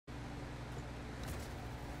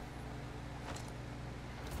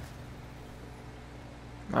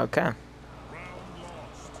Okay.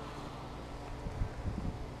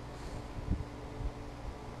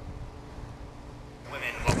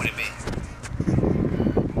 Women, what would it be?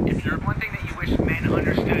 If you're one thing that you wish men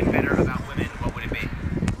understood better about women, what would it be?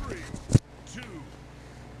 3, 2,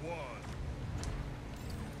 1.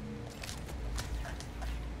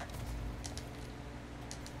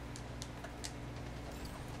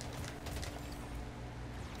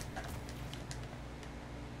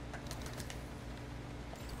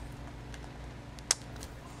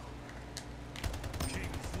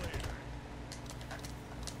 Kingslayer.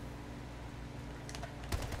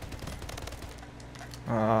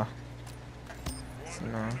 Uh,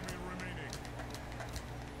 One no. enemy remaining.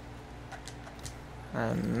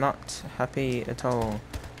 I'm not happy at all.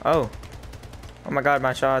 Oh. Oh my god,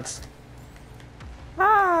 my shots.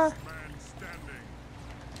 Ah. Man standing.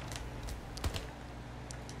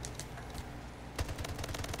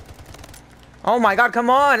 Oh my god, come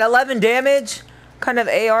on. 11 damage? What kind of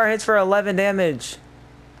AR hits for 11 damage?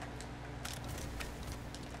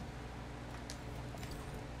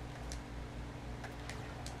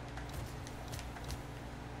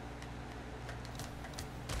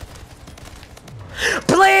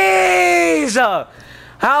 Please! How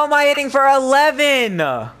am I hitting for 11?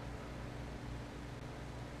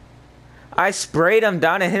 I sprayed him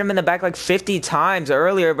down and hit him in the back like 50 times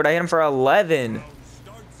earlier, but I hit him for 11. Round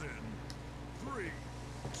starts in 3,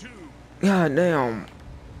 2. God damn. Match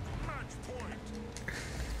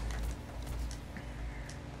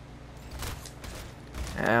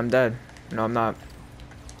point. I'm dead. No, I'm not.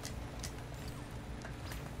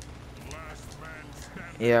 Last man standing.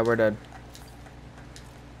 Yeah, we're dead.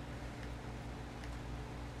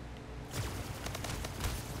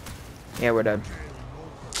 Yeah, we're dead.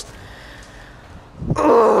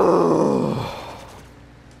 Oh.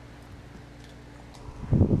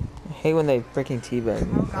 I hate when they freaking teabag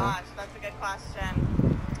me. Oh gosh, that's a good question.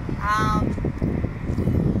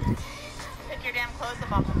 Pick your damn clothes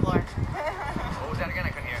up off the floor. What was that again? I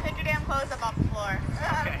couldn't hear. Pick your damn clothes up off the floor.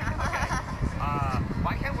 Okay,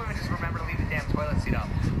 why can't women just remember to leave the damn toilet seat up?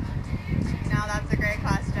 Now that's a great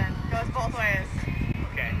question. Goes both ways.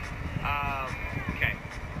 Okay. Okay.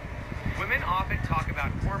 Women often talk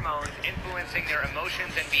about hormones influencing their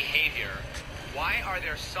emotions and behavior. Why are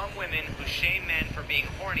there some women who shame men for being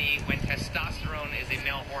horny when testosterone is a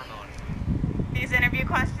male hormone? These interview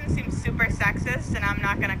questions seem super sexist, and I'm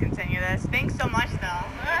not gonna continue this. Thanks so much, though.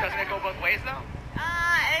 Doesn't it go both ways, though?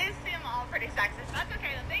 They seem all pretty sexist. That's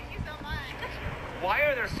okay, though. Thank you so much. Why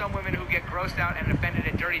are there some women who get grossed out and offended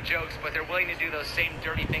at dirty jokes, but they're willing to do those same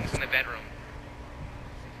dirty things in the bedroom?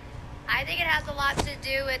 I think it has a lot to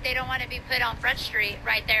do with they don't want to be put on Front Street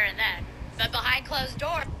right there and then. But behind closed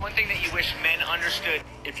doors. One thing that you wish men understood.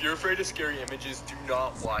 If you're afraid of scary images, do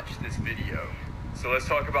not watch this video. So let's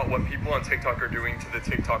talk about what people on TikTok are doing to the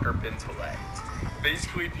TikToker intellect.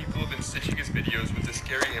 Basically, people have been stitching his videos with a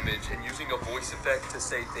scary image and using a voice effect to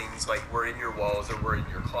say things like we're in your walls or we're in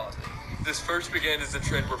your closet. This first began as a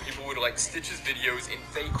trend where people would like stitch his videos and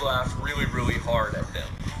fake laugh really, really hard at them.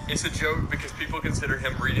 It's a joke because people consider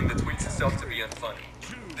him reading the tweets and stuff to be unfunny.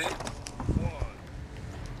 2, Then 1.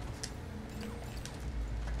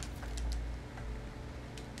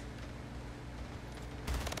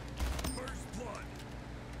 First blood.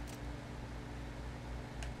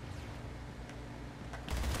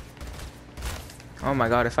 Oh my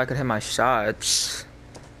god, if I could hit my shots,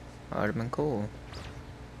 that would have been cool.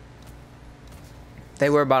 They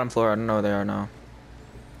were bottom floor. I don't know where they are now.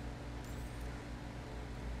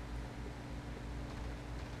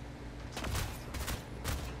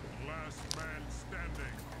 Last man standing.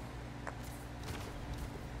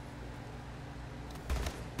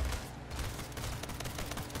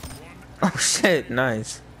 One Oh shit,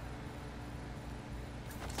 nice.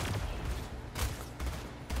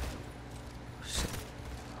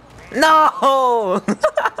 No!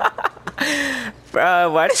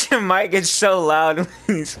 Bro, why does your mic get so loud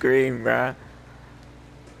when you scream, bro?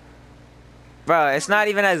 Bro, it's not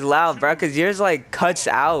even as loud, bro, because yours like cuts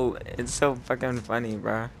out. It's so fucking funny,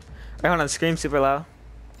 bro. Wait, hold on, scream super loud.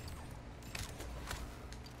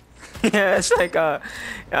 Yeah, it's like,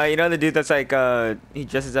 you know the dude that's like, he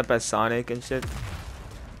dresses up as Sonic and shit?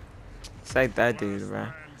 It's like that dude, bro.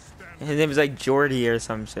 man standing. His name is like Jordy or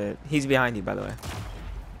some shit. He's behind you, by the way.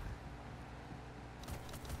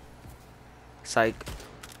 Psych.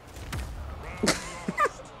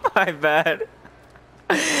 My bad.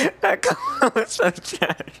 That comment was so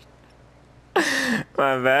trash.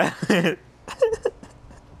 My bad.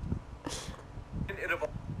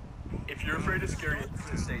 if you're afraid of scary images,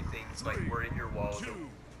 to say things like we're in your walls. 2,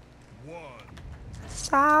 1.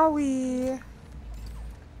 Sorry.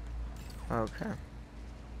 Okay.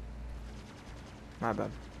 My bad.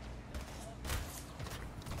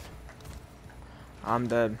 I'm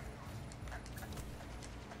dead.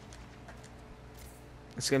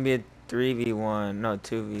 It's gonna be a 3v1, no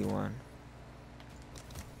 2v1.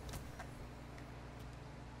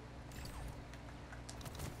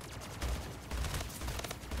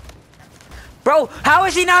 Bro, how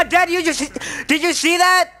is he not dead? Did you see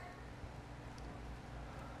that?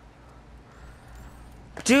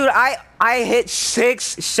 Dude, I hit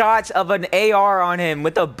 6 shots of an AR on him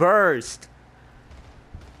with a burst.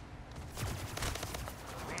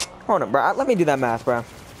 Hold on, bro. Let me do that math, bro.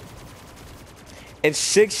 If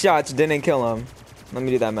 6 shots didn't kill him, let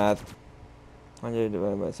me do that math. 100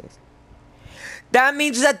 divided by 6. That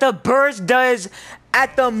means that the burst does,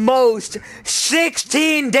 at the most,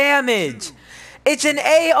 16 damage. It's an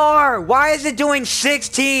AR. Why is it doing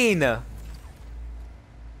 16? This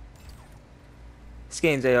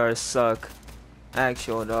game's ARs suck.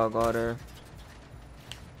 Actual dog order.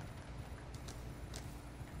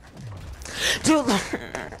 Dude.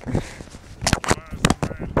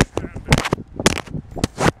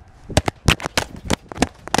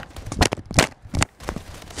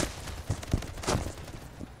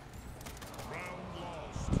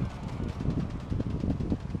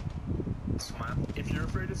 If you're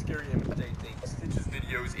afraid of scary images, Stitch's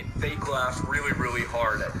videos in fake laugh really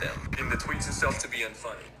hard at them. And the tweets himself to be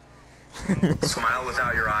unfunny. Smile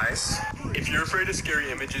without your eyes. If you're afraid of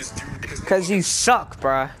scary images, do Because you suck,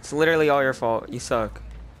 bruh. It's literally all your fault. You suck.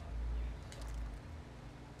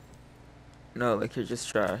 No, like you're just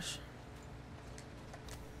trash.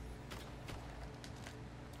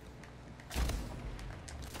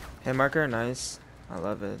 Hit marker, nice. I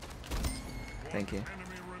love it. Thank you.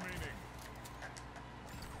 Enemy remaining.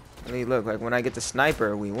 I mean, look, like when I get the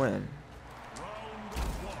sniper, we win. Round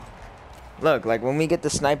one. Look, like when we get the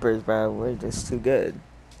snipers, bro, we're just too good.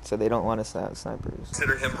 So they don't want us to have snipers.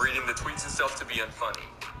 consider him reading the tweets himself to be unfunny.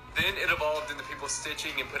 Then it evolved into people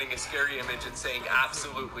stitching and putting a scary image and saying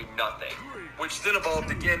absolutely nothing. Which then evolved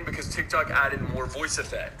again because TikTok added more voice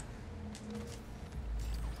effect.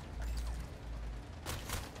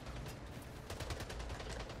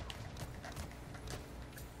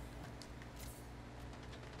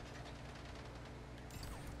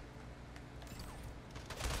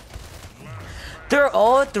 They're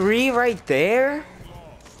all 3 right there?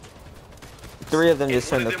 3 of them just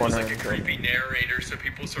turned the One of them corner. was like a creepy narrator, so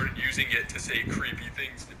people started using it to say creepy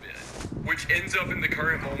things to Ben. Which ends up in the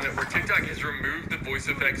current moment where TikTok has removed the voice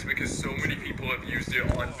effects because so many people have used it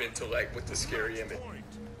on Ventilect with the scary image. Point.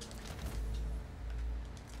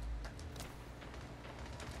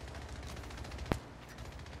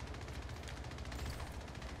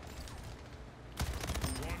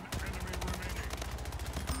 One enemy remaining.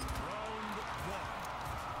 Round one.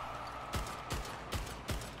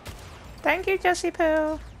 Thank you, Jesse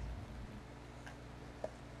Poo.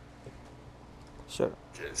 Sure.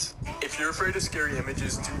 If you're afraid of scary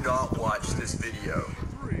images, do not watch this video.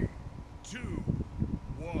 3, 2,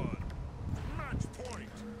 1. Match point.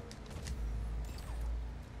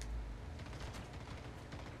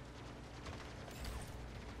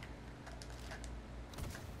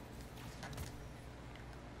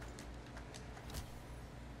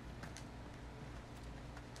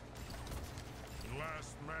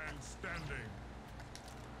 Last man standing.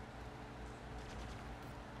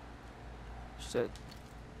 Shit.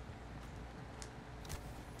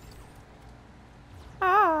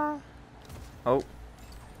 Ah. Oh.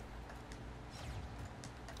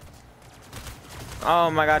 Oh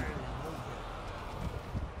my god.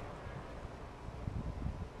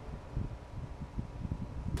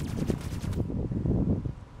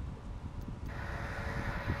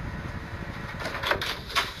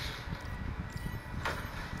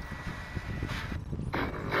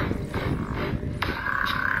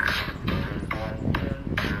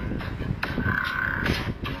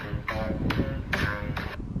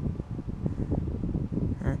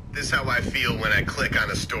 This is how I feel when I click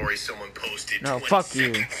on a story someone posted. No, 20 fuck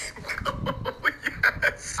you. seconds ago.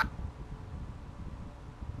 Yes.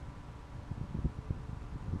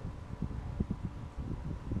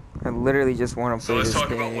 I literally just want to So play let's this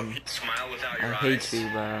talk about what game. people smile without I your hate eyes. you,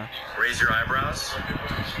 bro. Raise your eyebrows.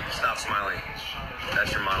 Stop smiling.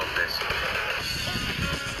 That's your model face.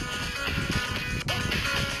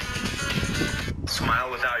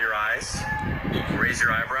 Smile without your eyes. Raise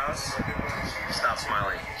your eyebrows. Stop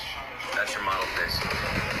smiling. That's your model face.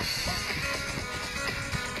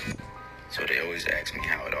 So they always ask me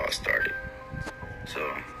how it all started. So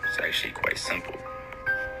it's actually quite simple.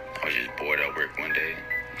 I was just bored at work one day.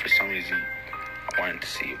 For some reason, I wanted to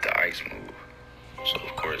see if the ice moved. So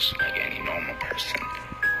of course, like any normal person,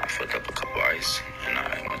 I flipped up a couple ice and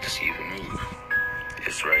I went to see if it moved.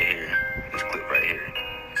 It's right here. This clip right here.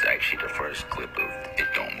 It's actually the first clip of it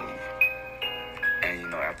don't move. And you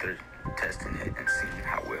know, after testing it and seeing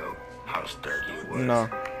how sturdy it was. No.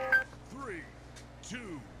 3,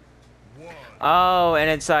 2, 1. Oh, and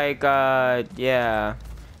it's like, yeah.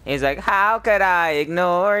 He's like, how could I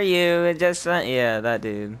ignore you? It just, yeah, that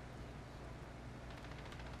dude.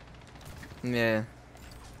 Yeah.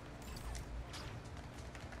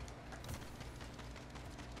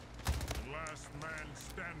 Last man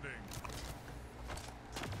standing.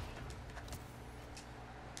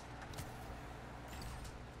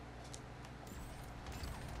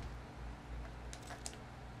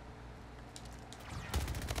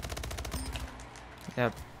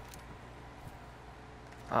 Yep.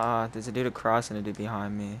 There's a dude across and a dude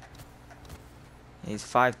behind me. He's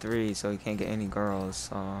 5'3", so he can't get any girls,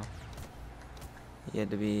 so he had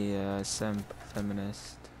to be a simp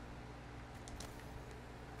feminist.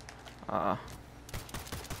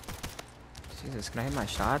 Jesus, can I hit my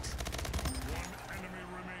shots? One enemy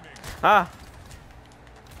remaining. Ah!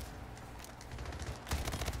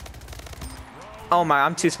 Oh my,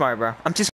 I'm too smart, bro. I'm too